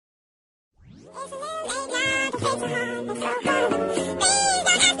I'm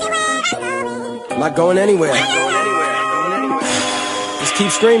not going anywhere. Just keep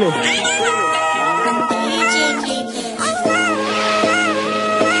screaming.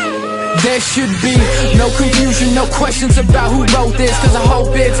 There should be no confusion, no questions about who wrote this, cause I hope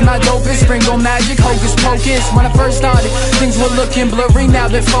it's my dopest. Sprinkle magic, hocus pocus. When I first started, things were looking blurry, now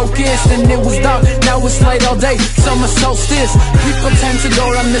they're focused. And it was dark, now it's light all day, summer solstice. People tend to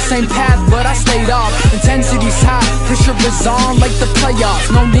go down the same path, but I stayed off. Intensity's high, pressure is on like the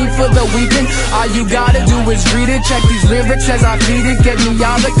playoffs. No need for the weeping, all you gotta do is read it. Check these lyrics as I feed it, get me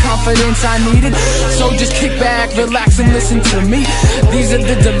all the confidence I needed. So just kick back, relax and listen to me. These are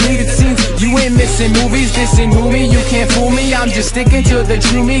the deleted scenes. You ain't missing movies, this ain't movie, you can't fool me. I'm just sticking to the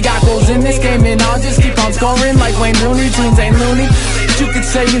true me. Got goals in this game and I'll just keep on scoring like Wayne Rooney. Dreams ain't loony, but you could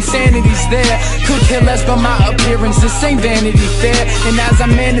say insanity's there. Could care less about my appearance, this ain't Vanity Fair. And as I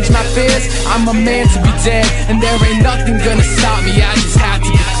manage my fears, I'm a man to be dead. And there ain't nothing gonna stop me, I just have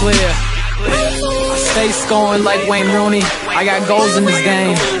to be clear. I stay scoring like Wayne Rooney, I got goals in this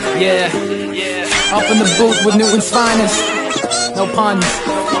game, yeah. Up in the booth with Newton's finest, no puns.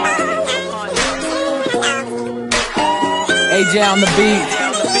 AJ on the beat.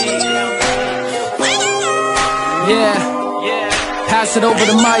 Yeah. Pass it over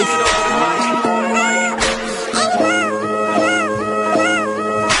the mic.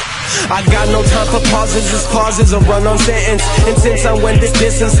 I got no time for pauses, this pause is a run-on sentence. And since I went this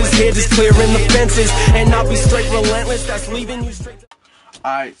distance, is here just clearing the fences. And I'll be straight relentless, that's leaving you straight.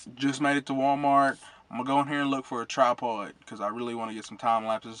 Alright, just made it to Walmart. I'm gonna go in here and look for a tripod because I really want to get some time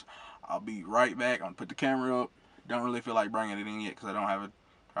lapses. I'll be right back. I'm gonna put the camera up. Don't really feel like bringing it in yet because I don't have a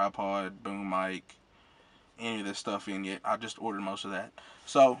tripod, boom mic, any of this stuff in yet. I just ordered most of that.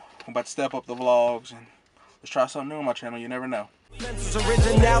 So, I'm about to step up the vlogs and let's try something new on my channel. You never know.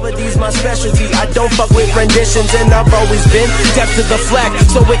 Originality's my specialty. I don't fuck with renditions, and I've always been deaf to the flag,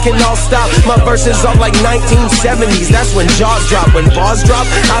 so it can all stop. My verses are like 1970s. That's when jaws drop. When bars drop,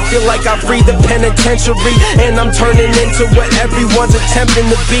 I feel like I freed the penitentiary, and I'm turning into what everyone's attempting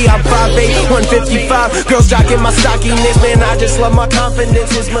to be. I'm 5'8", 155. Girls jocking my stockiness. Man, I just love my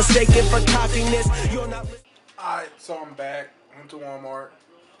confidence. Was mistaken for cockiness. You're not. Alright, so I'm back. Went to Walmart.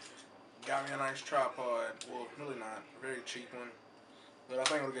 Got me a nice tripod. Well, really not. A very cheap one. But I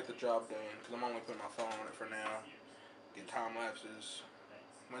think it'll get the job done because I'm only putting my phone on it for now. Get time lapses.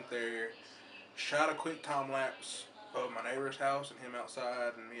 Went there. Shot a quick time lapse of my neighbor's house and him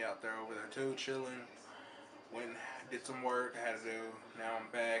outside and me out there over there too, chilling. Went and did some work I had to do. Now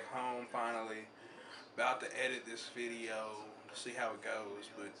I'm back home finally. About to edit this video to see how it goes.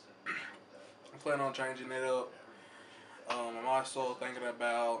 But I'm planning on changing it up. I'm also thinking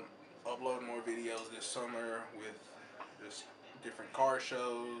about uploading more videos this summer with just different car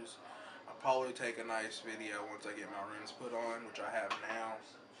shows. I'll probably take a nice video once I get my rims put on, which I have now.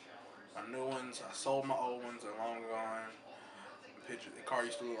 My new ones, I sold my old ones, they're long gone. The car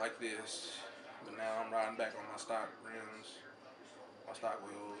used to look like this, but now I'm riding back on my stock rims, my stock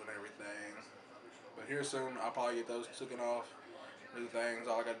wheels and everything. But here soon, I'll probably get those taken off. New things,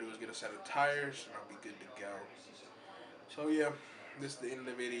 all I gotta do is get a set of tires and I'll be good to go. So yeah, this is the end of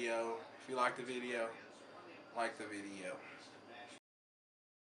the video. If you like the video, like the video.